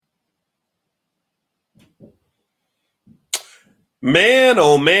Man,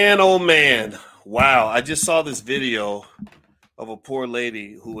 oh man, oh man. Wow. I just saw this video of a poor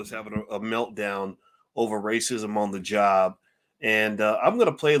lady who was having a meltdown over racism on the job. And I'm going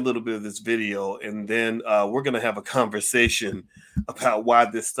to play a little bit of this video and then we're going to have a conversation about why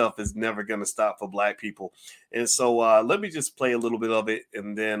this stuff is never going to stop for Black people. And so let me just play a little bit of it.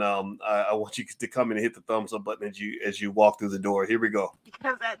 And then I want you to come in and hit the thumbs up button as you walk through the door. Here we go.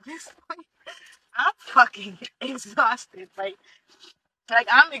 Because at this point, I'm fucking exhausted. Like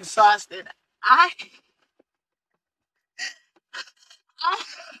I'm exhausted. I I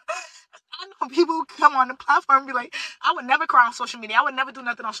I know people who come on the platform and be like, I would never cry on social media. I would never do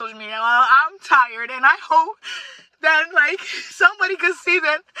nothing on social media. Well, I'm tired, and I hope that somebody could see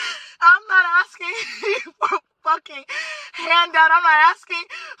that I'm not asking for fucking handout. I'm not asking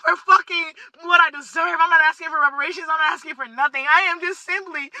for fucking what I deserve. I'm not asking for reparations. I'm not asking for nothing. I am just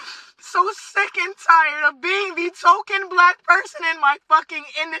simply so sick and tired of being the token Black person in my fucking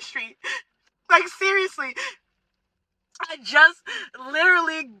industry. Like, seriously. I just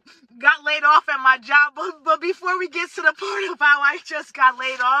literally got laid off at my job, but before we get to the part of how I just got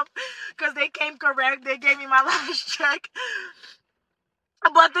laid off, because they came correct, they gave me my last check.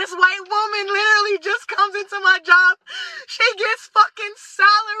 But this white woman literally just comes into my job. She gets fucking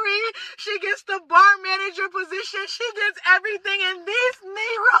salary. She gets the bar manager position. She gets everything. And these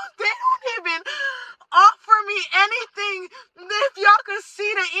Negroes, they don't even offer me anything. If y'all could see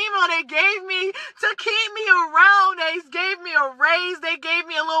the email they gave me to keep me around, they gave me a raise. They gave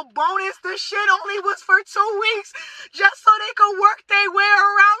me a little bonus. The shit only was for 2 weeks just so they could work their way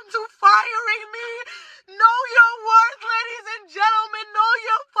around to firing me. Know your worth, ladies and gentlemen. Know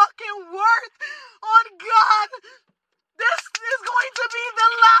your fucking worth. On God, this is going to be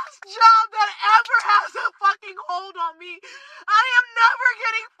the last job that ever has a fucking hold on me. I am never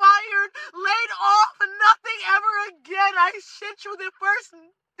getting fired, laid off, nothing ever again. I shit you the first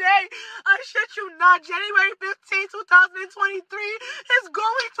day. I shit you not. January 15, 2023 is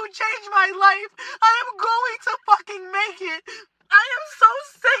going to change my life. I am going to fucking make it. I am so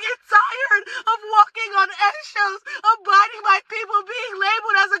sick and tired of walking on eggshells, abiding by people, being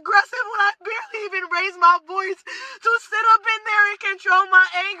labeled as aggressive when I barely even raise my voice, to sit up in there and control my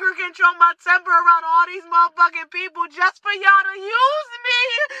anger, control my temper around all these motherfucking people just for y'all to use me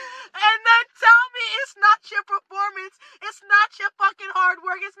and then tell me it's not your performance, it's not your fucking hard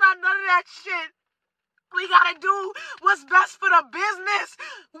work, it's not none of that shit. We gotta do what's best for the business.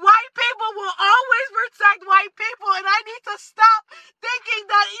 White people will always protect white people, and I need to stop thinking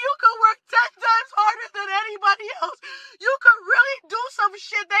that you can work 10 times harder than anybody else. You can really do some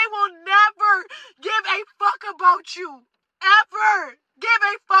shit. They will never give a fuck about you. Ever give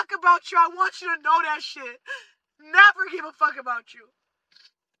a fuck about you. I want you to know that shit. Never give a fuck about you.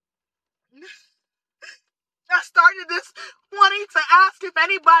 I started this wanting to ask if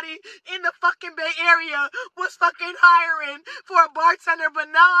anybody in the fucking Bay Area was fucking hiring for a bartender, but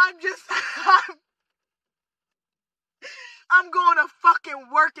now I'm going to fucking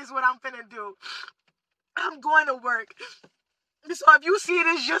work is what I'm finna do. I'm going to work. So if you see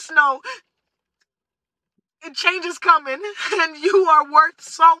this, just know change is coming, and you are worth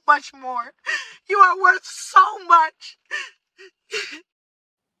so much more. You are worth so much.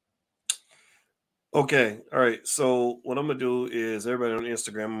 Okay, all right. So what I'm gonna do is everybody on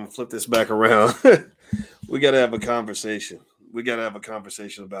Instagram, I'm gonna flip this back around. We gotta have a conversation. We gotta have a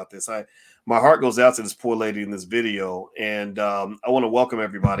conversation about this. My heart goes out to this poor lady in this video, and I want to welcome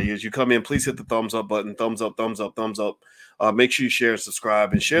everybody. As you come in, please hit the thumbs up button, thumbs up, thumbs up, thumbs up. Make sure you share and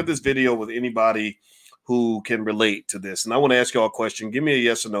subscribe, and share this video with anybody who can relate to this. And I want to ask you all a question. Give me a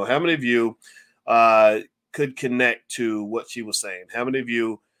yes or no. How many of you could connect to what she was saying? How many of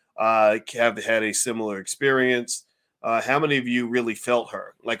you have had a similar experience? How many of you really felt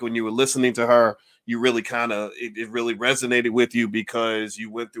her? Like when you were listening to her, you really it really resonated with you because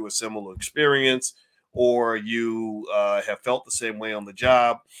you went through a similar experience, or you have felt the same way on the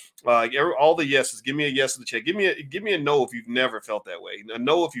job. All the yeses. Give me a yes in the chat. Give me a no if you've never felt that way. A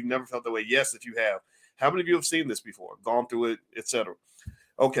no if you've never felt that way. Yes if you have. How many of you have seen this before, gone through it, etc.?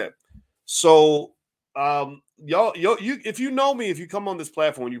 Okay, so y'all, if you know me, if you come on this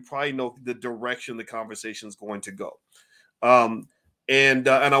platform, you probably know the direction the conversation is going to go. And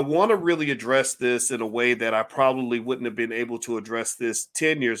I want to really address this in a way that I probably wouldn't have been able to address this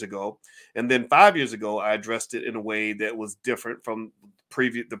 10 years ago. And then 5 years ago, I addressed it in a way that was different from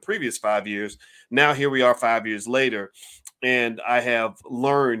the previous 5 years. Now, here we are 5 years later, and I have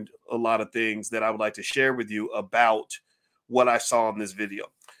learned a lot of things that I would like to share with you about what I saw in this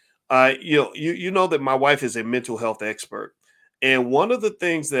video. You know that my wife is a mental health expert. And one of the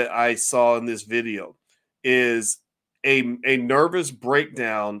things that I saw in this video is a nervous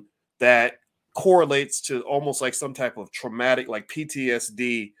breakdown that correlates to almost like some type of traumatic, like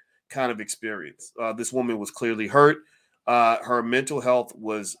PTSD kind of experience. This woman was clearly hurt. Her mental health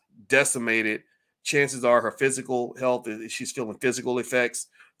was decimated. Chances are her physical health, she's feeling physical effects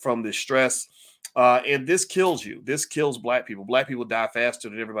from this stress. And this kills you. This kills Black people. Black people die faster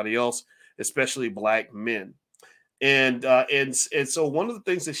than everybody else, especially Black men. And so one of the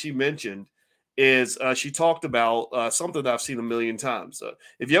things that she mentioned is she talked about something that I've seen a million times.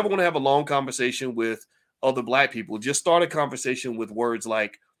 If you ever want to have a long conversation with other Black people, just start a conversation with words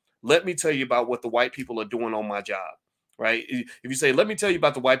like, "Let me tell you about what the white people are doing on my job." Right? If you say, "Let me tell you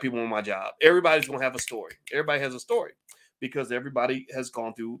about the white people on my job," everybody's going to have a story. Everybody has a story because everybody has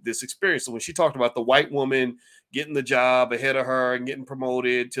gone through this experience. So when she talked about the white woman getting the job ahead of her and getting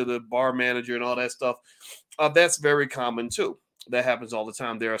promoted to the bar manager and all that stuff, that's very common too. That happens all the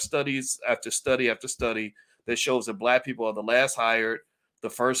time. There are studies after study after study that shows that Black people are the last hired,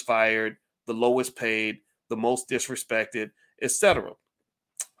 the first fired, the lowest paid, the most disrespected, etc.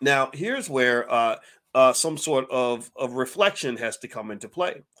 Now, here's where some sort of reflection has to come into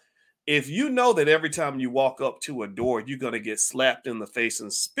play. If you know that every time you walk up to a door, you're going to get slapped in the face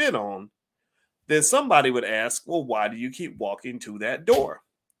and spit on, then somebody would ask, well, why do you keep walking to that door?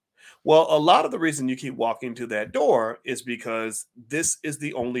 Well, a lot of the reason you keep walking to that door is because this is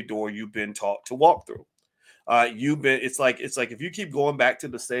the only door you've been taught to walk through. It's like if you keep going back to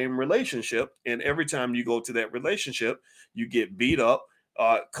the same relationship, and every time you go to that relationship, you get beat up,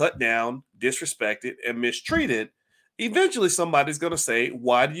 cut down, disrespected, and mistreated. Eventually, somebody's going to say,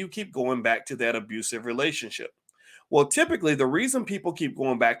 "Why do you keep going back to that abusive relationship?" Well, typically, the reason people keep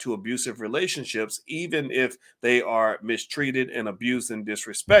going back to abusive relationships, even if they are mistreated and abused and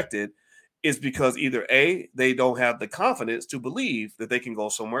disrespected, is because either A, they don't have the confidence to believe that they can go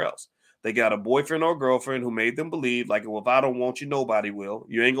somewhere else. They got a boyfriend or girlfriend who made them believe, like, well, if I don't want you, nobody will.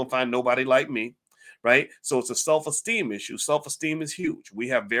 You ain't going to find nobody like me. Right. So it's a self esteem issue. Self esteem is huge. We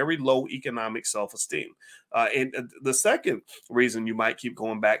have very low economic self esteem. And the second reason you might keep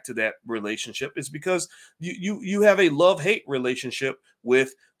going back to that relationship is because you have a love hate relationship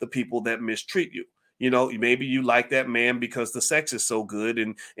with the people that mistreat you. You know, maybe you like that man because the sex is so good,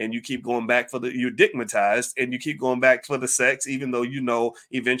 and you keep going back you're digmatized and you keep going back for the sex, even though you know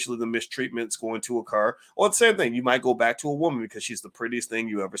eventually the mistreatment's going to occur. Or the same thing, you might go back to a woman because she's the prettiest thing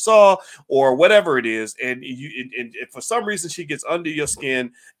you ever saw, or whatever it is, and and for some reason she gets under your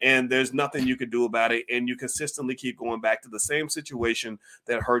skin, and there's nothing you can do about it, and you consistently keep going back to the same situation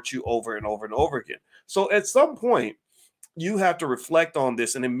that hurt you over and over and over again. So at some point, you have to reflect on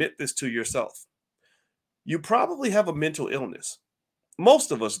this and admit this to yourself. You probably have a mental illness.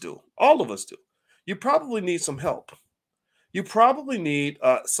 Most of us do. All of us do. You probably need some help. You probably need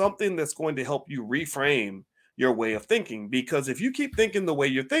something that's going to help you reframe your way of thinking. Because if you keep thinking the way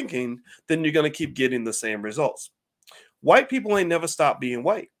you're thinking, then you're going to keep getting the same results. White people ain't never stopped being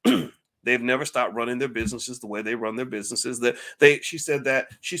white. They've never stopped running their businesses the way they run their businesses. She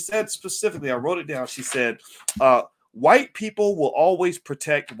said specifically, I wrote it down. She said, white people will always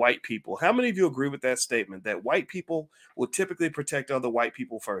protect white people. How many of you agree with that statement, that white people will typically protect other white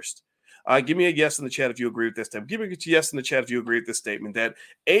people first? Give me a yes in the chat if you agree with this statement. Give me a yes in the chat if you agree with this statement, that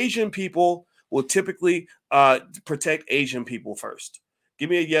Asian people will typically protect Asian people first. Give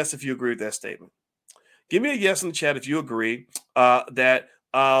me a yes if you agree with that statement. Give me a yes in the chat if you agree that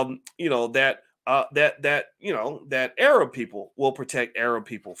that Arab people will protect Arab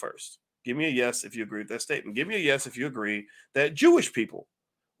people first. Give me a yes if you agree with that statement. Give me a yes if you agree that Jewish people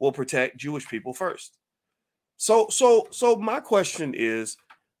will protect Jewish people first. So my question is,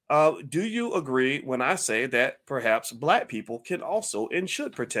 do you agree when I say that perhaps Black people can also and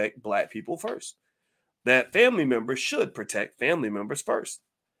should protect Black people first? That family members should protect family members first.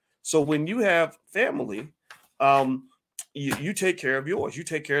 So when you have family, you take care of yours. You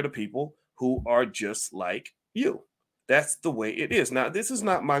take care of the people who are just like you. That's the way it is. Now, this is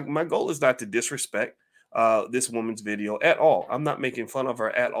not my goal is not to disrespect this woman's video at all. I'm not making fun of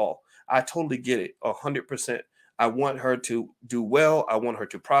her at all. I totally get it, 100%. I want her to do well. I want her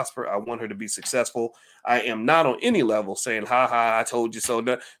to prosper. I want her to be successful. I am not on any level saying, ha ha, I told you so.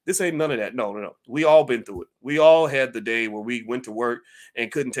 No, this ain't none of that. No. We all been through it. We all had the day where we went to work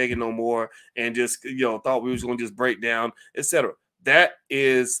and couldn't take it no more and just, thought we was going to just break down, etc. That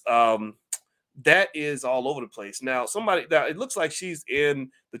is all over the place. Now, it looks like she's in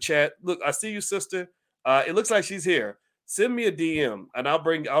the chat. Look, I see you, sister. It looks like she's here. Send me a DM and I'll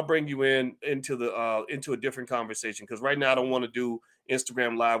bring you into a different conversation, because right now I don't want to do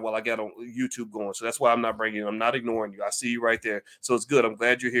Instagram live while I got on YouTube going. So that's why I'm not ignoring you. I see you right there. So it's good. I'm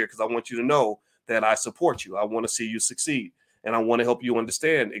glad you're here because I want you to know that I support you. I want to see you succeed. And I want to help you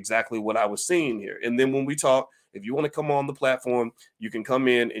understand exactly what I was seeing here. And then when we talk, if you want to come on the platform, you can come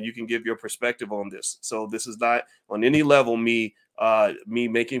in and you can give your perspective on this. So this is not on any level me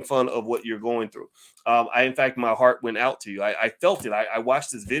making fun of what you're going through. In fact, my heart went out to you. I felt it. I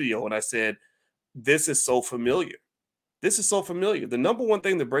watched this video and I said, this is so familiar. This is so familiar. The number one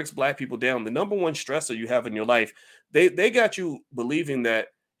thing that breaks Black people down, the number one stressor you have in your life, they got you believing that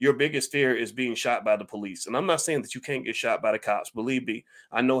your biggest fear is being shot by the police. And I'm not saying that you can't get shot by the cops. Believe me,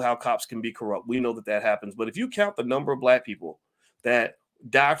 I know how cops can be corrupt. We know that that happens. But if you count the number of Black people that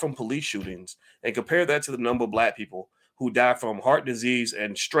die from police shootings and compare that to the number of Black people who die from heart disease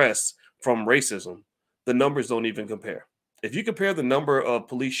and stress from racism, the numbers don't even compare. If you compare the number of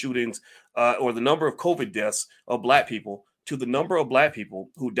police shootings or the number of COVID deaths of Black people to the number of Black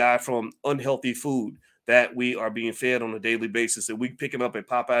people who die from unhealthy food that we are being fed on a daily basis and we picking up at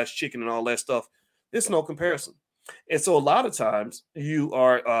Popeye's chicken and all that stuff, there's no comparison. And so a lot of times you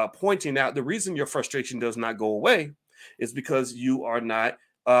are pointing out the reason your frustration does not go away is because you are not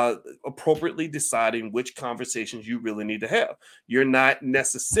appropriately deciding which conversations you really need to have. You're not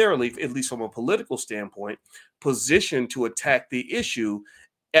necessarily, at least from a political standpoint, positioned to attack the issue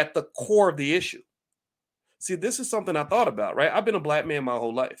at the core of the issue. See, this is something I thought about, right? I've been a Black man my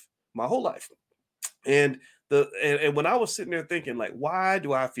whole life. And when I was sitting there thinking, like, why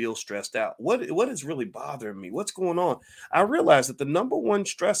do I feel stressed out? What is really bothering me? What's going on? I realized that the number one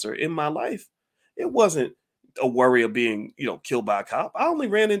stressor in my life, it wasn't a worry of being, killed by a cop. I only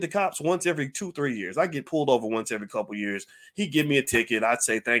ran into cops once every 2-3 years. I get pulled over once every couple years. He'd give me a ticket. I'd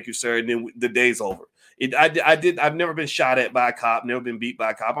say, thank you, sir. And then the day's over. I've never been shot at by a cop, never been beat by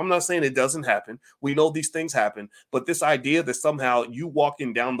a cop. I'm not saying it doesn't happen. We know these things happen, but this idea that somehow you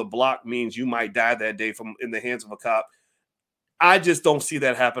walking down the block means you might die that day from in the hands of a cop, I just don't see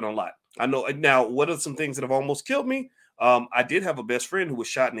that happen a lot. I know now, what are some things that have almost killed me? I did have a best friend who was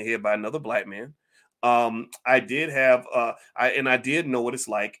shot in the head by another Black man. I did have, I did know what it's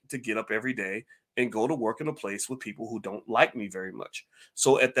like to get up every day and go to work in a place with people who don't like me very much.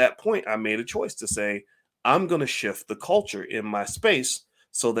 So at that point, I made a choice to say, I'm going to shift the culture in my space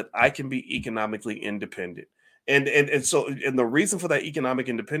so that I can be economically independent. And the reason for that economic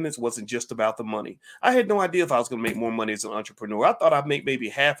independence wasn't just about the money. I had no idea if I was going to make more money as an entrepreneur. I thought I'd make maybe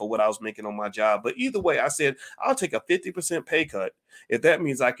half of what I was making on my job. But either way, I said, I'll take a 50% pay cut if that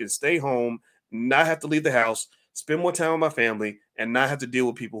means I can stay home, not have to leave the house, spend more time with my family, and not have to deal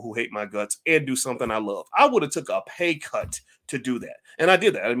with people who hate my guts and do something I love. I would have took a pay cut to do that. And I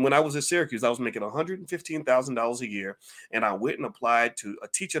did that. And when I was at Syracuse, I was making $115,000 a year. And I went and applied to a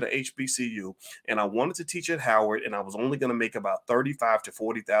teacher at HBCU. And I wanted to teach at Howard. And I was only going to make about $35,000 to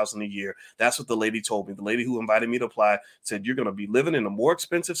 $40,000 a year. That's what the lady told me. The lady who invited me to apply said, you're going to be living in a more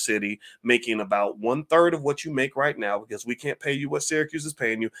expensive city, making about 1/3 of what you make right now, because we can't pay you what Syracuse is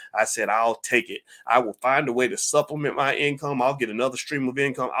paying you. I said, I'll take it. I will find a way to supplement my income. I'll get another stream of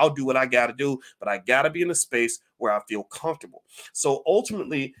income. I'll do what I got to do, but I got to be in a space where I feel comfortable. So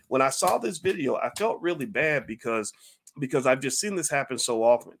ultimately, when I saw this video, I felt really bad because I've just seen this happen so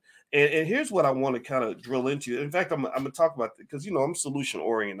often. And here's what I want to kind of drill into. In fact, I'm going to talk about it because, I'm solution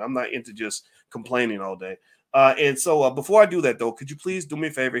oriented. I'm not into just complaining all day. And so before I do that, though, could you please do me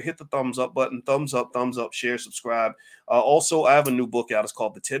a favor, hit the thumbs up button, thumbs up, share, subscribe. Also, I have a new book out. It's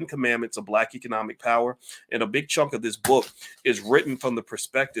called The 10 Commandments of Black Economic Power. And a big chunk of this book is written from the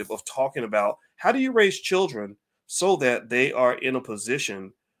perspective of talking about how do you raise children so that they are in a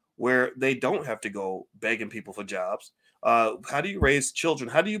position where they don't have to go begging people for jobs. How do you raise children?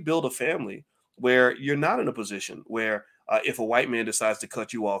 How do you build a family where you're not in a position where if a white man decides to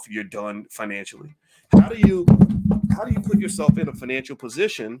cut you off, you're done financially? How do you put yourself in a financial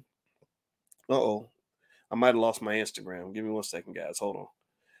position? I might have lost my Instagram. Give me 1 second, guys. Hold on.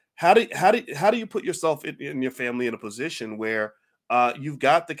 How do you put yourself in your family in a position where you've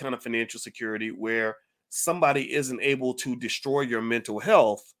got the kind of financial security where somebody isn't able to destroy your mental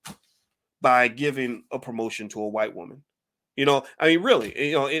health by giving a promotion to a white woman?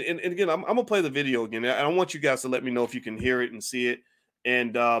 Really, and again, I'm gonna play the video again. I want you guys to let me know if you can hear it and see it,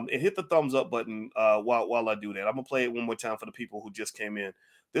 and hit the thumbs up button while I do that. I'm gonna play it one more time for the people who just came in.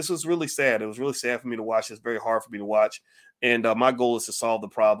 This was really sad. It was really sad for me to watch. It's very hard for me to watch, and my goal is to solve the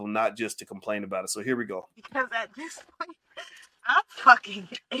problem, not just to complain about it. So here we go. Because at this point, I'm fucking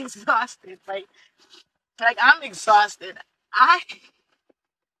exhausted. Like I'm exhausted. I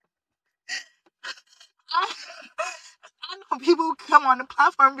know people who come on the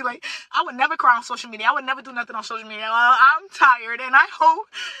platform and be like, I would never cry on social media. I would never do nothing on social media. Well, I'm tired, and I hope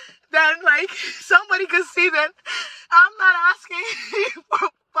that somebody could see that I'm not asking for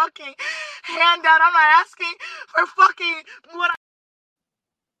fucking handout. I'm not asking for fucking what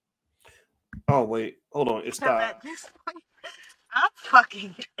Oh wait, hold on, it I stopped. at this point. I'm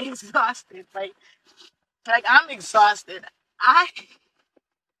fucking exhausted. Like I'm exhausted. I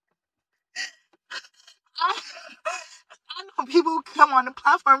I I know people who come on the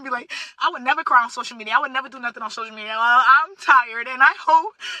platform and be like, I would never cry on social media. I would never do nothing on social media. Well, I'm tired, and I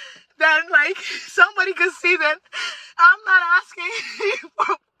hope that like somebody could see that I'm not asking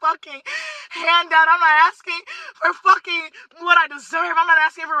for fucking handout. I'm not asking for fucking what I deserve. I'm not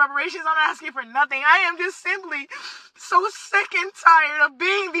asking for reparations. I'm not asking for nothing. I am just simply so sick and tired of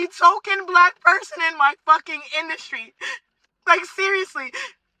being the token black person in my fucking industry. Like seriously,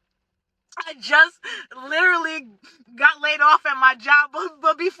 I just literally got laid off at my job.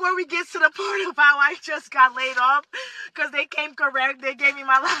 But before we get to the part of how I just got laid off, because they came correct, they gave me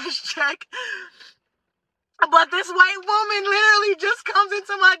my last check. But this white woman literally just comes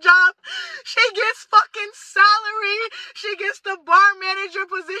into my job. She gets fucking salary. She gets the bar manager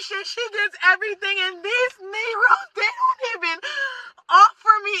position. She gets everything. And these Negroes, they don't even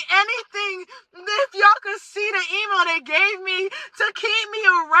offer me anything. If y'all could see the email they gave me to keep me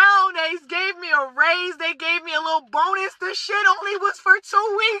around, they gave me a raise. They gave me a little bonus. The shit only was for 2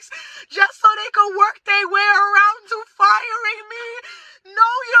 weeks just so they could work their way around to firing me.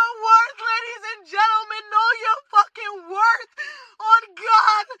 Know your worth, ladies and gentlemen. Know your fucking worth. On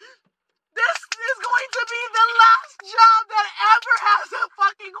God, this is going to be the last job that ever has a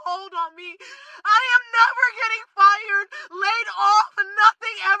fucking hold on me. I am never getting fired, laid off,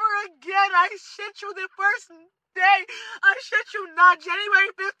 nothing ever again. I shit you the first day. I shit you not.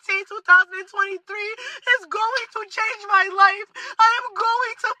 January 15, 2023 is going to change my life. I am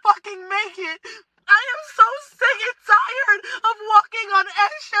going to fucking make it. I am so sick and tired of walking on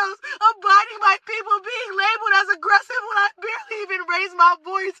eggshells, abiding by people, being labeled as aggressive when I barely even raise my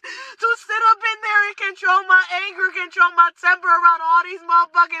voice, to sit up in there and control my anger, control my temper around all these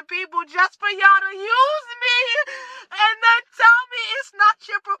motherfucking people just for y'all to use me and then tell me it's not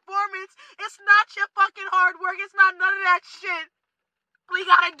your performance, it's not your fucking hard work, it's not none of that shit. We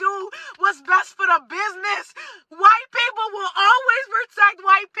gotta do what's best for the business. White people will always protect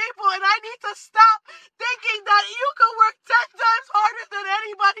white people, and I need to stop thinking that you can work 10 times harder than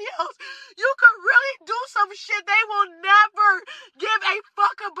anybody else. You can really do some shit. They will never give a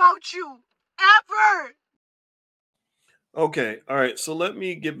fuck about you. Ever. Okay, all right. So let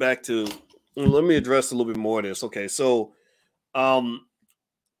me get back to let me address a little bit more of this. Okay, so um,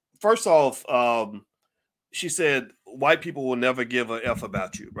 first off, she said white people will never give a f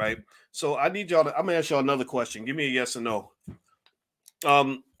about you, right? So I need y'all to. I'm gonna ask y'all another question. Give me a yes or no.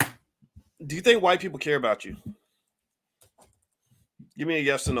 Um, do you think white people care about you? Give me a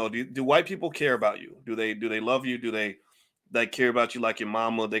yes or no. Do white people care about you? Do they love you? Do they care about you like your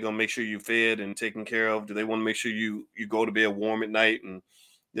mama? They gonna make sure you fed and taken care of? Do they want to make sure you go to bed warm at night and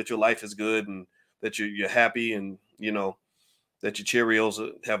that your life is good and that you're happy and that your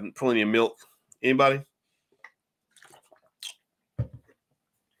Cheerios have plenty of milk? Anybody?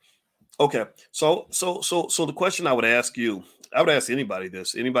 Okay. So the question I would ask you, I would ask anybody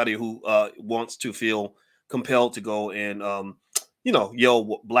this, anybody who wants to feel compelled to go and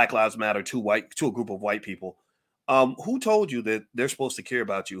yell Black Lives Matter to a group of white people. Who told you that they're supposed to care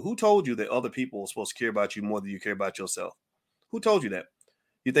about you? Who told you that other people are supposed to care about you more than you care about yourself? Who told you that?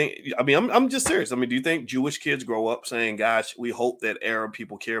 You think? I mean, I'm just serious. I mean, do you think Jewish kids grow up saying, "Gosh, we hope that Arab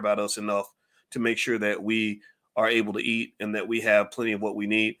people care about us enough to make sure that we are able to eat and that we have plenty of what we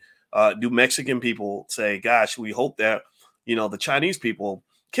need"? Do Mexican people say, "Gosh, we hope that the Chinese people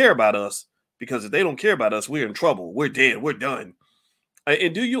care about us because if they don't care about us, we're in trouble. We're dead. We're done."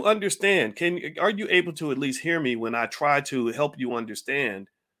 And do you understand? Are you able to at least hear me when I try to help you understand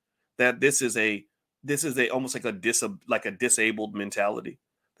that this is a almost like a disabled mentality,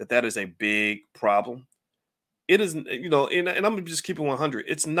 that is a big problem. It isn't, and I'm just keeping 100.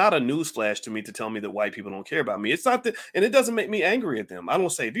 It's not a newsflash to me to tell me that white people don't care about me. It's not that, and it doesn't make me angry at them. I don't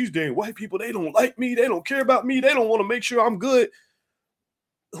say these dang white people, they don't like me, they don't care about me, they don't want to make sure I'm good.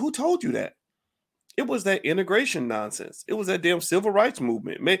 Who told you that? It was that integration nonsense. It was that damn civil rights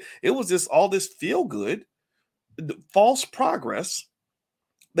movement. Man, it was all this feel good, false progress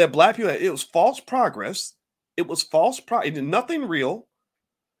that black people had. It was false progress. It was false progress. Nothing real.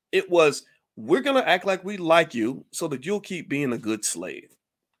 It was, we're going to act like we like you so that you'll keep being a good slave.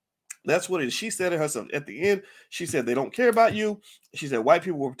 That's what it is. She said it herself. At the end, she said they don't care about you. She said white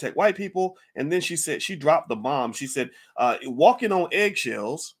people will protect white people. And then she said, she dropped the bomb. She said, walking on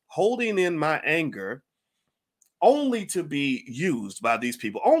eggshells, holding in my anger, only to be used by these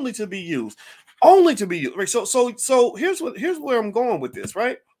people, only to be used. Right? So here's where I'm going with this,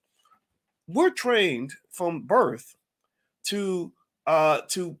 right? We're trained from birth to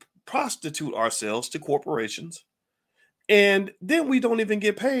prostitute ourselves to corporations, and then we don't even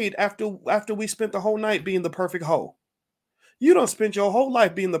get paid after we spent the whole night being the perfect hoe. You don't spend your whole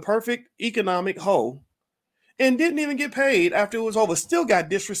life being the perfect economic hoe and didn't even get paid after it was over. Still got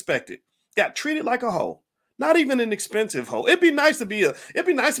disrespected, got treated like a hoe. Not even an expensive hoe. It'd be nice to be a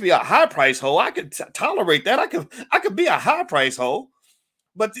high price hoe. I could tolerate that. I could be a high price hoe.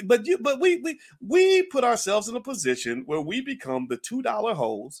 But we put ourselves in a position where we become the $2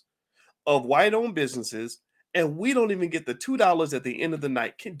 hoes of white owned businesses, and we don't even get the $2 at the end of the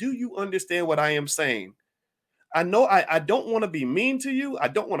night. Do you understand what I am saying? I know I don't want to be mean to you. I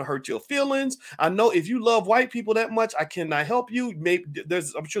don't want to hurt your feelings. I know if you love white people that much, I cannot help you. Maybe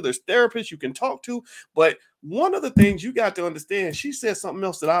I'm sure there's therapists you can talk to, but one of the things you got to understand, she said something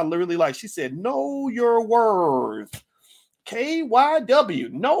else that I literally like. She said, "Know your worth."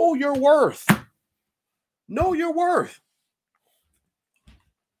 KYW, know your worth. Know your worth.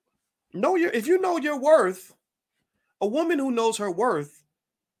 If you know your worth, a woman who knows her worth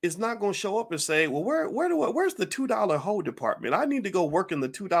is not going to show up and say, "Well, where's the $2 hoe department? I need to go work in the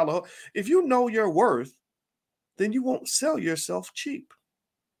 $2 hoe." If you know your worth, then you won't sell yourself cheap.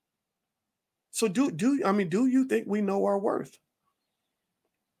 So do you think we know our worth?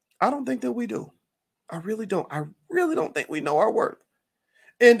 I don't think that we do. I really don't. I really don't think we know our worth.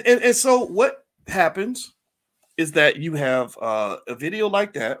 And so what happens is that you have a video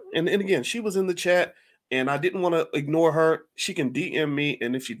like that. And again, she was in the chat and I didn't want to ignore her. She can DM me.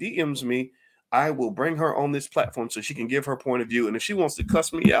 And if she DMs me, I will bring her on this platform so she can give her point of view. And if she wants to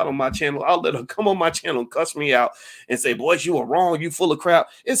cuss me out on my channel, I'll let her come on my channel and cuss me out and say, "Boys, you are wrong. You full of crap."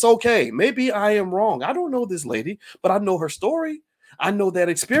 It's okay. Maybe I am wrong. I don't know this lady, but I know her story. I know that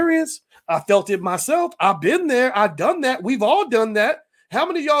experience. I felt it myself. I've been there. I've done that. We've all done that. How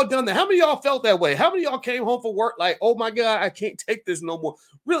many of y'all done that? How many of y'all felt that way? How many of y'all came home from work like, "Oh my God, I can't take this no more"?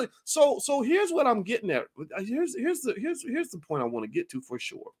 Really? So here's what I'm getting at. Here's the point I want to get to for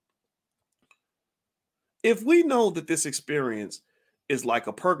sure. If we know that this experience is like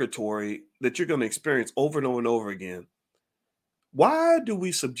a purgatory that you're going to experience over and over and over again, why do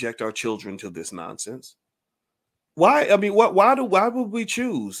we subject our children to this nonsense? Why? I mean, why would we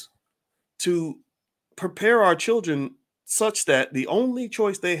choose to prepare our children such that the only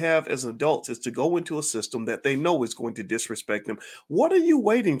choice they have as adults is to go into a system that they know is going to disrespect them? What are you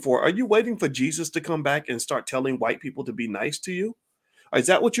waiting for? Are you waiting for Jesus to come back and start telling white people to be nice to you? Is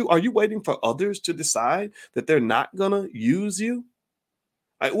that what are you waiting for others to decide that they're not gonna use you?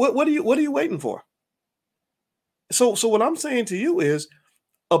 What are you waiting for? So what I'm saying to you is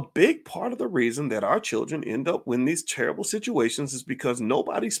a big part of the reason that our children end up in these terrible situations is because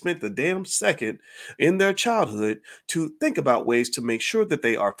nobody spent the damn second in their childhood to think about ways to make sure that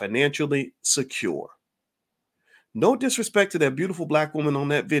they are financially secure. No disrespect to that beautiful black woman on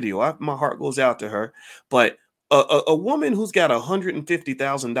that video. My heart goes out to her. But a woman who's got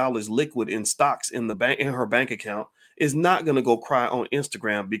 $150,000 liquid in stocks in the bank in her bank account is not going to go cry on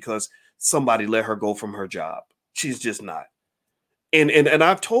Instagram because somebody let her go from her job. She's just not. And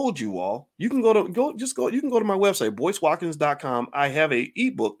I've told you all, you can you can go to my website, boycewatkins.com. I have a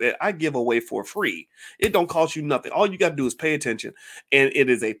ebook that I give away for free. It don't cost you nothing. All you got to do is pay attention. And it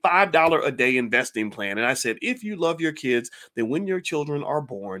is a $5 a day investing plan. And I said, if you love your kids, then when your children are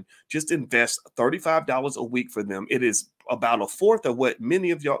born, just invest $35 a week for them. It is about a fourth of what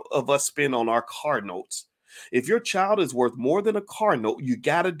many of us spend on our car notes. If your child is worth more than a car note, you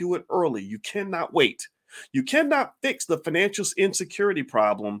got to do it early. You cannot wait. You cannot fix the financial insecurity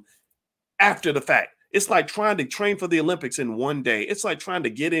problem after the fact. It's like trying to train for the Olympics in one day. It's like trying to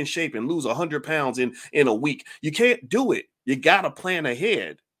get in shape and lose 100 pounds in a week. You can't do it. You got to plan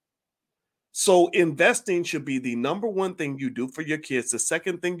ahead. So investing should be the number one thing you do for your kids. The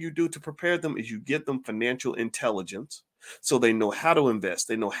second thing you do to prepare them is you give them financial intelligence. So they know how to invest.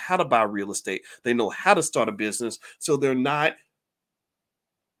 They know how to buy real estate. They know how to start a business. So they're not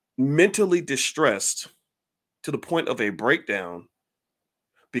mentally distressed to the point of a breakdown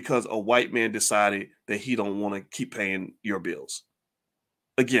because a white man decided that he don't want to keep paying your bills.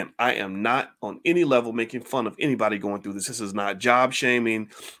 Again, I am not on any level making fun of anybody going through this. This is not job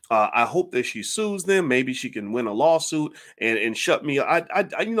shaming. I hope that she sues them. Maybe she can win a lawsuit and shut me.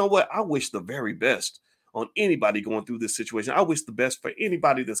 You know what? I wish the very best on anybody going through this situation. I wish the best for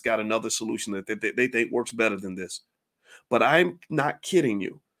anybody that's got another solution that they think works better than this. But I'm not kidding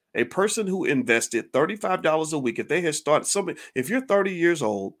you. A person who invested $35 a week, if they had started something, if you're 30 years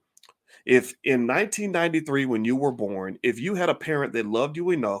old If in 1993, when you were born, if you had a parent that loved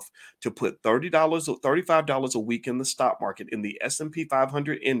you enough to put $30 or $35 a week in the stock market in the S&P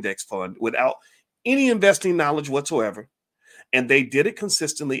 500 index fund without any investing knowledge whatsoever, and they did it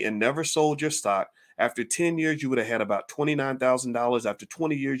consistently and never sold your stock, after 10 years, you would have had about $29,000. After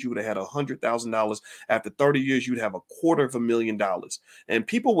 20 years, you would have had $100,000. After 30 years, you'd have $250,000. And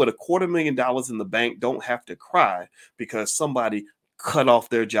people with $250,000 in the bank don't have to cry because somebody cut off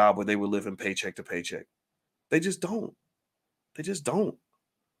their job where they were living paycheck to paycheck. They just don't. They just don't.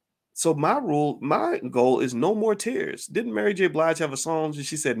 So my goal is no more tears. Didn't Mary J. Blige have a song and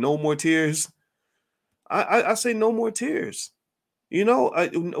she said no more tears? I say no more tears. You know,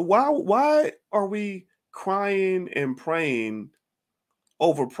 why are we crying and praying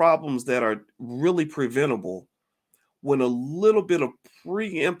over problems that are really preventable when a little bit of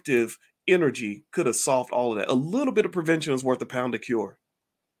preemptive energy could have solved all of that? A little bit of prevention is worth a pound of cure.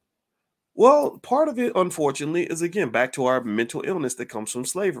 Well, part of it, unfortunately, is again back to our mental illness that comes from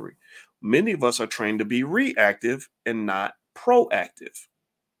slavery. Many of us are trained to be reactive and not proactive.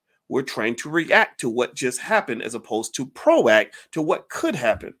 We're trained to react to what just happened as opposed to proact to what could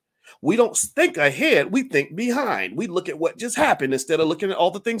happen. We don't think ahead, we think behind. We look at what just happened instead of looking at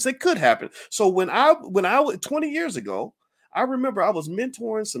all the things that could happen. So when I was 20 years ago, I remember I was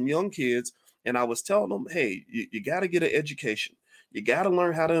mentoring some young kids and I was telling them, hey, you got to get an education. You got to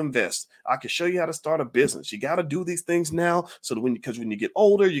learn how to invest. I can show you how to start a business. You got to do these things now so that because when you get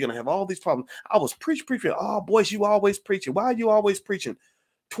older, you're going to have all these problems. I was preaching. Oh, boys, you always preaching. Why are you always preaching?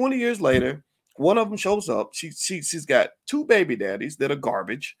 20 years later, one of them shows up. She's got 2 baby daddies that are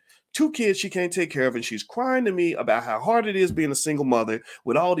garbage, 2 kids she can't take care of, and she's crying to me about how hard it is being a single mother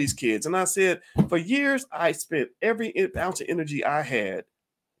with all these kids. And I said, for years, I spent every ounce of energy I had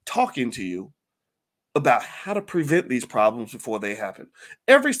talking to you about how to prevent these problems before they happen.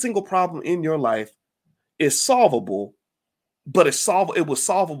 Every single problem in your life is solvable, but it was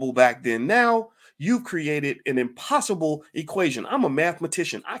solvable back then. Now you've created an impossible equation. I'm a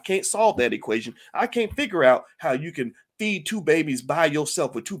mathematician. I can't solve that equation. I can't figure out how you can feed 2 babies by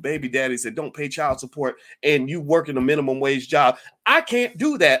yourself with 2 baby daddies that don't pay child support and you work in a minimum wage job. I can't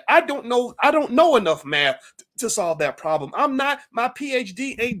do that. I don't know enough math to solve that problem. My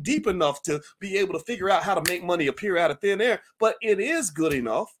PhD ain't deep enough to be able to figure out how to make money appear out of thin air, but it is good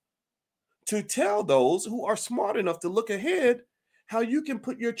enough to tell those who are smart enough to look ahead how you can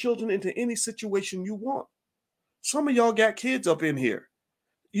put your children into any situation you want. Some of y'all got kids up in here.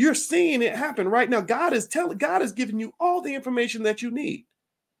 You're seeing it happen right now. God is giving you all the information that you need.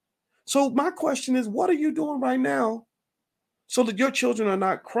 So my question is, what are you doing right now so that your children are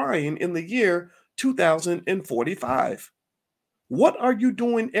not crying in the year 2045? What are you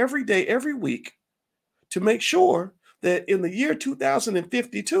doing every day, every week to make sure that in the year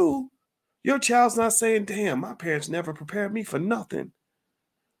 2052, your child's not saying, damn, my parents never prepared me for nothing.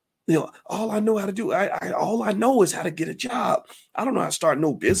 You know, all I know how to do, all I know is how to get a job. I don't know how to start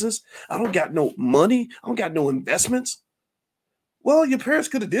no business. I don't got no money. I don't got no investments. Well, your parents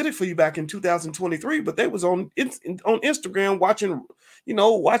could have did it for you back in 2023, but they was on Instagram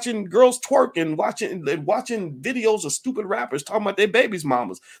watching girls twerk and watching videos of stupid rappers talking about their babies'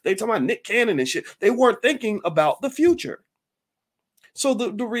 mamas. They talking about Nick Cannon and shit. They weren't thinking about the future. So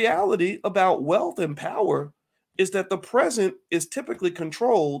the reality about wealth and power is that the present is typically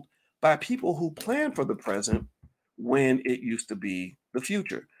controlled by people who plan for the present when it used to be the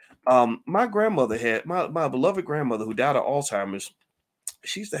future. My grandmother had my beloved grandmother who died of Alzheimer's.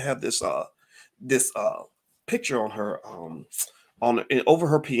 She used to have this picture on her over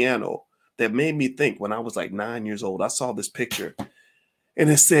her piano that made me think when I was like 9 years old. I saw this picture and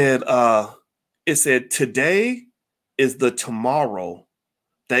it said today is the tomorrow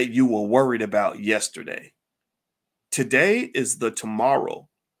that you were worried about yesterday. Today is the tomorrow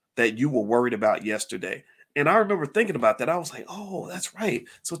that you were worried about yesterday. And I remember thinking about that. I was like, oh, that's right.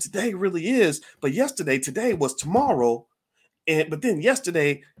 So today really is, but today was tomorrow. But then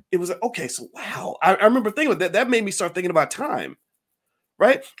yesterday, it was like, okay, so wow. I remember thinking about that. That made me start thinking about time.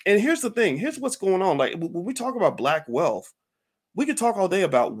 Right. And here's the thing. Here's what's going on. Like when we talk about Black wealth, we could talk all day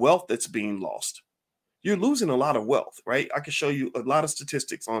about wealth that's being lost. You're losing a lot of wealth, right? I can show you a lot of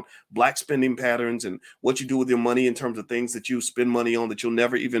statistics on Black spending patterns and what you do with your money in terms of things that you spend money on that you'll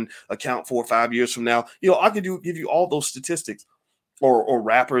never even account for 5 years from now. I could give you all those statistics or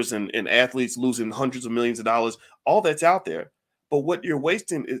rappers and athletes losing hundreds of millions of dollars, all that's out there. But what you're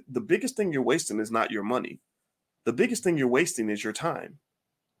wasting is the biggest thing you're wasting is not your money. The biggest thing you're wasting is your time.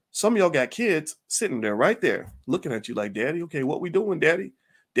 Some of y'all got kids sitting there right there looking at you like, Daddy, okay, what we doing, Daddy?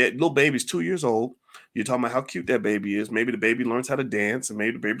 That little baby's 2 years old. You're talking about how cute that baby is. Maybe the baby learns how to dance, and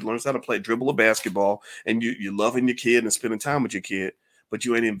maybe the baby learns how to dribble a basketball, and you're loving your kid and spending time with your kid, but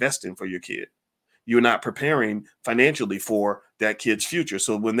you ain't investing for your kid. You're not preparing financially for that kid's future.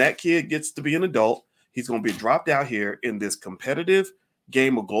 So when that kid gets to be an adult, he's going to be dropped out here in this competitive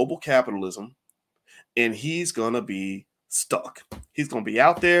game of global capitalism, and he's going to be stuck. He's going to be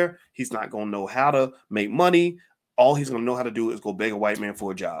out there. He's not going to know how to make money. All he's going to know how to do is go beg a white man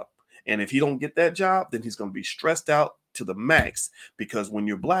for a job. And if he don't get that job, then he's going to be stressed out to the max, because when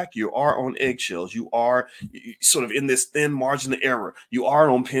you're black, you are on eggshells. You are sort of in this thin margin of error. You are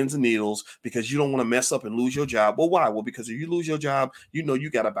on pins and needles because you don't want to mess up and lose your job. Well, why? Well, because if you lose your job, you know you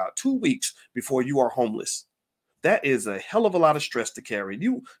got about 2 weeks before you are homeless. That is a hell of a lot of stress to carry.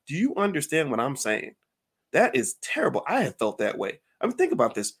 Do you understand what I'm saying? That is terrible. I have felt that way. I mean, think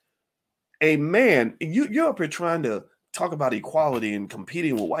about this. A man, you're up here trying to talk about equality and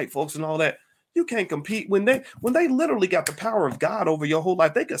competing with white folks and all that. You can't compete when they literally got the power of God over your whole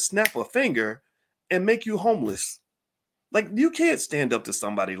life. They could snap a finger and make you homeless. Like, you can't stand up to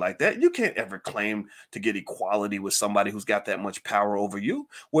somebody like that. You can't ever claim to get equality with somebody who's got that much power over you,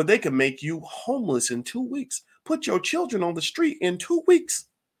 where they can make you homeless in 2 weeks, put your children on the street in 2 weeks.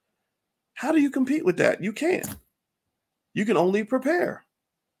 How do you compete with that? You can't. You can only prepare.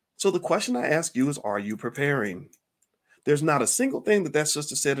 So the question I ask you is, are you preparing? There's not a single thing that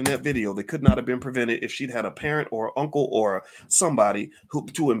sister said in that video that could not have been prevented if she'd had a parent or uncle or somebody who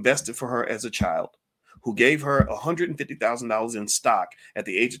to invest it for her as a child, who gave her $150,000 in stock at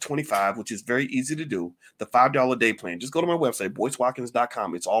the age of 25, which is very easy to do. The $5 day plan. Just go to my website,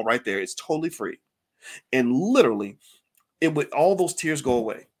 boycewatkins.com. It's all right there. It's totally free. And literally, it would all those tears go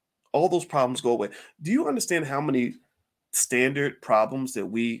away. All those problems go away. Do you understand how many standard problems that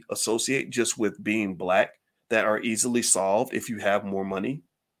we associate just with being black that are easily solved if you have more money?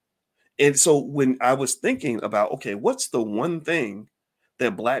 And so when I was thinking about, okay, what's the one thing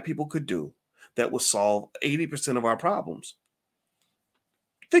that black people could do that would solve 80% of our problems?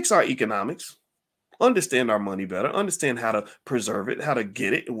 Fix our economics, understand our money better, understand how to preserve it, how to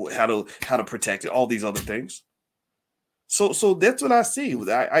get it, how to protect it, all these other things. So that's what I see.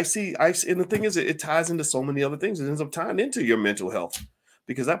 I see, and the thing is, it ties into so many other things. It ends up tying into your mental health,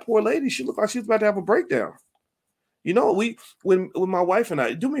 because that poor lady, she looked like she was about to have a breakdown. You know, when my wife and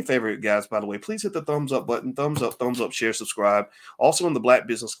I, do me a favor, guys, by the way, please hit the thumbs up button, thumbs up, share, subscribe. Also in the Black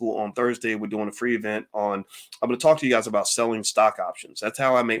Business School on Thursday, we're doing a free event I'm going to talk to you guys about selling stock options. That's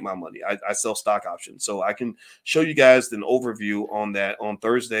how I make my money. I sell stock options. So I can show you guys an overview on that on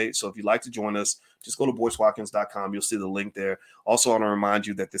Thursday. So if you'd like to join us, just go to boycewatkins.com. You'll see the link there. Also, I want to remind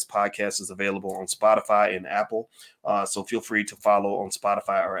you that this podcast is available on Spotify and Apple. So feel free to follow on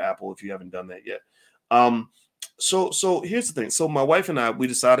Spotify or Apple if you haven't done that yet. So here's the thing. So my wife and I, we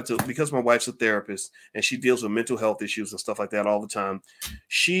decided to, because my wife's a therapist and she deals with mental health issues and stuff like that all the time.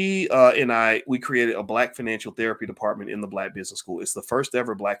 She and I, we created a Black financial therapy department in the Black Business School. It's the first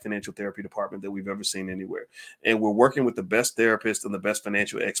ever Black financial therapy department that we've ever seen anywhere. And we're working with the best therapists and the best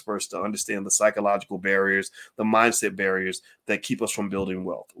financial experts to understand the psychological barriers, the mindset barriers that keep us from building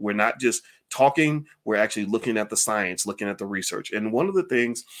wealth. We're not just talking, we're actually looking at the science, looking at the research. And one of the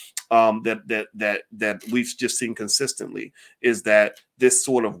things that we've just seen consistently is that this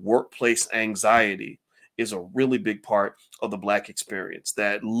sort of workplace anxiety is a really big part of the Black experience.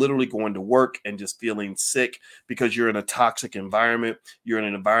 That literally going to work and just feeling sick because you're in a toxic environment, you're in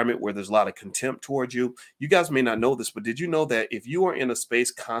an environment where there's a lot of contempt towards you. You guys may not know this, but did you know that if you are in a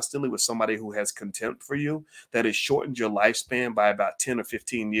space constantly with somebody who has contempt for you, that has shortened your lifespan by about 10 or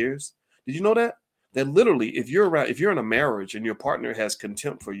 15 years? Did you know that? That literally, if you're in a marriage and your partner has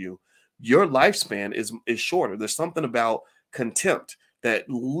contempt for you, your lifespan is shorter. There's something about contempt that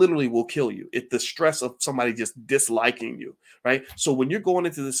literally will kill you. It's the stress of somebody just disliking you, right? So when you're going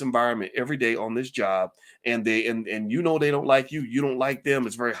into this environment every day on this job, and you know they don't like you, you don't like them,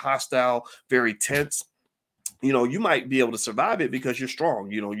 it's very hostile, very tense. You know, you might be able to survive it because you're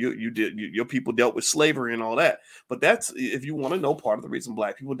strong. You know, your people dealt with slavery and all that. But that's, if you want to know, part of the reason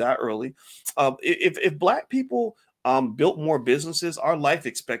Black people die early. If Black people built more businesses, our life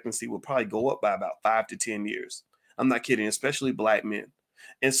expectancy would probably go up by about 5 to 10 years. I'm not kidding, especially Black men.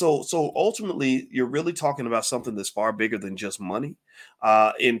 And so ultimately, you're really talking about something that's far bigger than just money.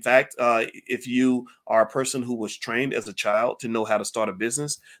 In fact, if you are a person who was trained as a child to know how to start a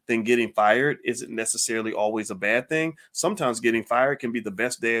business, then getting fired isn't necessarily always a bad thing. Sometimes getting fired can be the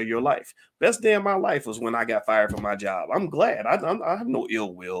best day of your life. Best day of my life was when I got fired from my job. I'm glad. I have no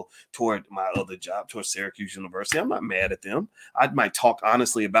ill will toward my other job, toward Syracuse University. I'm not mad at them. I might talk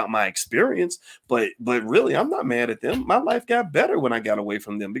honestly about my experience, but really, I'm not mad at them. My life got better when I got away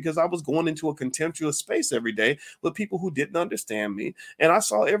from them because I was going into a contemptuous space every day with people who didn't understand me, and I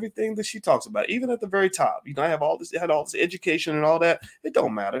saw everything that she talks about, even at the very top. I have all this, had all this education and all that. It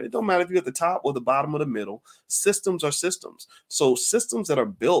don't matter. It don't matter if you're at the top or the bottom or the middle. Systems are systems. So systems that are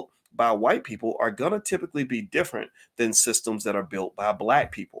built by white people are going to typically be different than systems that are built by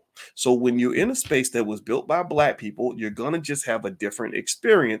black people. So when you're in a space that was built by black people, you're going to just have a different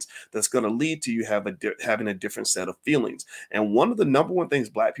experience that's going to lead to you having a different set of feelings. And one of the number one things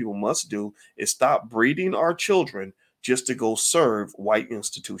black people must do is stop breeding our children just to go serve white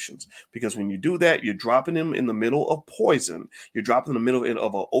institutions. Because when you do that, you're dropping them in the middle of poison. You're dropping in the middle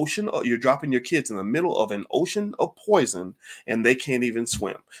of an ocean. You're dropping your kids in the middle of an ocean of poison, and they can't even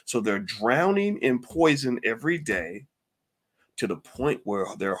swim. So they're drowning in poison every day to the point where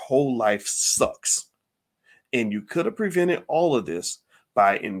their whole life sucks. And you could have prevented all of this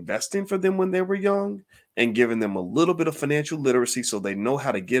by investing for them when they were young and giving them a little bit of financial literacy so they know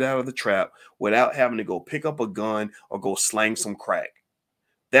how to get out of the trap without having to go pick up a gun or go slang some crack.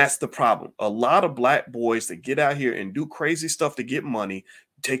 That's the problem. A lot of black boys that get out here and do crazy stuff to get money,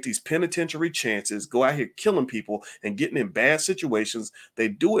 take these penitentiary chances, go out here killing people and getting in bad situations. They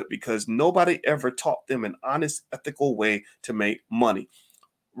do it because nobody ever taught them an honest, ethical way to make money.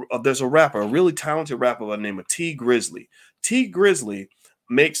 There's a rapper, a really talented rapper by the name of T Grizzly. T Grizzly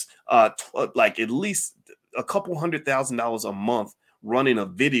makes like at least a couple $100,000 a month running a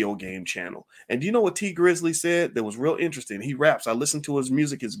video game channel. And do you know what T Grizzly said that was real interesting? He raps. I listen to his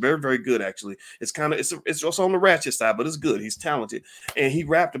music. It's very, very good, actually. It's kind of it's also on the ratchet side, but it's good. He's talented. And he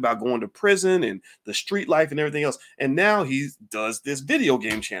rapped about going to prison and the street life and everything else. And now he does this video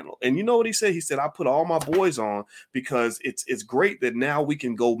game channel. And you know what he said? He said, I put all my boys on because it's great that now we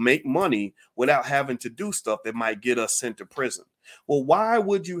can go make money without having to do stuff that might get us sent to prison. Well, why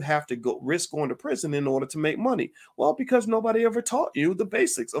would you have to go risk going to prison in order to make money? Well, because nobody ever taught you the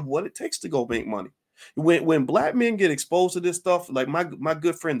basics of what it takes to go make money. When black men get exposed to this stuff, like my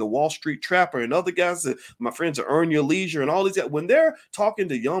good friend, the Wall Street Trapper, and other guys, my friends are Earn Your Leisure and all these, when they're talking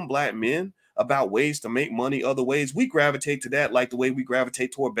to young black men about ways to make money, other ways, we gravitate to that like the way we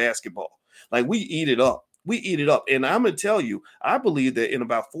gravitate toward basketball. Like we eat it up. We eat it up. And I'm going to tell you, I believe that in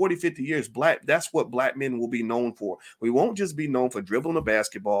about 40, 50 years, that's what black men will be known for. We won't just be known for dribbling a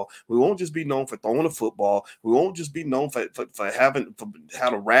basketball. We won't just be known for throwing a football. We won't just be known for how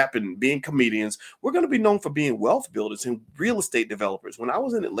to rap and being comedians. We're going to be known for being wealth builders and real estate developers. When I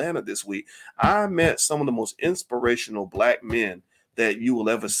was in Atlanta this week, I met some of the most inspirational black men that you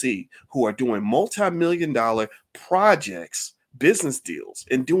will ever see who are doing multi-million-dollar projects, business deals,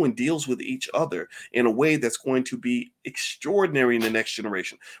 and doing deals with each other in a way that's going to be extraordinary in the next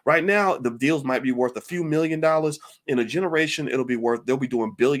generation. Right now, the deals might be worth a few $1,000,000. In a generation, they'll be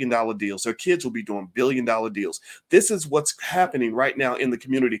doing $1 billion deals. Their kids will be doing $1 billion deals. This is what's happening right now in the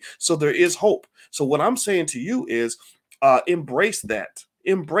community. So there is hope. So what I'm saying to you is embrace that.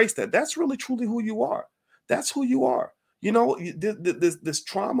 Embrace that. That's really truly who you are. That's who you are. You know, this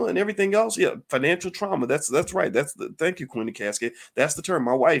trauma and everything else. Yeah, financial trauma. That's right. Thank you, Queenie Casket. That's the term.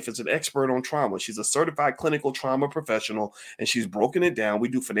 My wife is an expert on trauma. She's a certified clinical trauma professional, and she's broken it down. We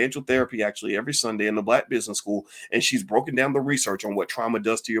do financial therapy actually every Sunday in the Black Business School, and she's broken down the research on what trauma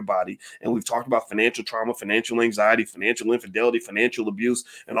does to your body. And we've talked about financial trauma, financial anxiety, financial infidelity, financial abuse,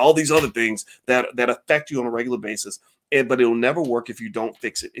 and all these other things that affect you on a regular basis. But it'll never work if you don't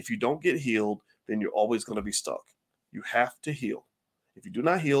fix it. If you don't get healed, then you're always going to be stuck. You have to heal. If you do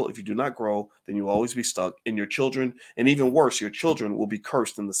not heal, if you do not grow, then you'll always be stuck. And your children, and even worse, your children will be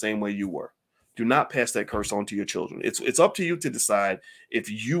cursed in the same way you were. Do not pass that curse on to your children. It's up to you to decide if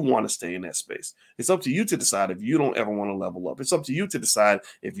you want to stay in that space. It's up to you to decide if you don't ever want to level up. It's up to you to decide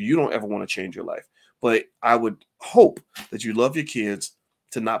if you don't ever want to change your life. But I would hope that you love your kids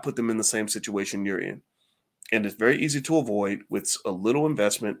to not put them in the same situation you're in. And it's very easy to avoid with a little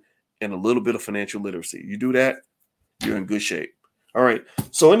investment and a little bit of financial literacy. You do that, you're in good shape. All All right.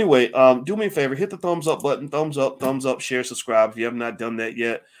 So anyway, do me a favor, hit the thumbs up button, thumbs up, share, subscribe if you have not done that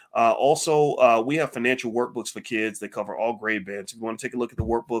yet. Also, we have financial workbooks for kids. They cover all grade bands. If you want to take a look at the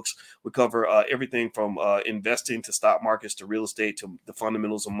workbooks, we cover everything from investing to stock markets to real estate to the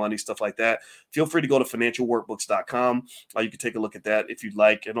fundamentals of money, stuff like that. Feel free to go to financialworkbooks.com. You can take a look at that if you'd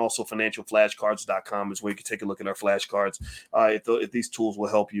like. And also financialflashcards.com is where you can take a look at our flashcards. If these tools will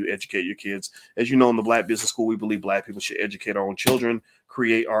help you educate your kids. As you know, in the Black Business School, we believe Black people should educate our own children,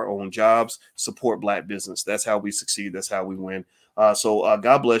 create our own jobs, support Black business. That's how we succeed. That's how we win. So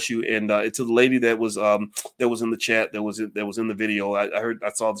God bless you. And to the lady that was in the chat, that was in the video. I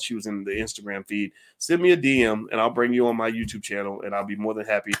saw that she was in the Instagram feed. Send me a DM and I'll bring you on my YouTube channel, and I'll be more than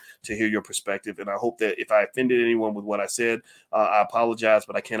happy to hear your perspective. And I hope that if I offended anyone with what I said, I apologize,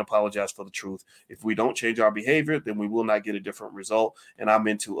 but I can't apologize for the truth. If we don't change our behavior, then we will not get a different result. And I'm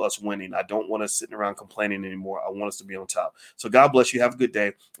into us winning. I don't want us sitting around complaining anymore. I want us to be on top. So God bless you. Have a good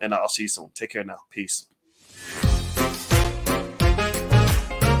day, and I'll see you soon. Take care now. Peace.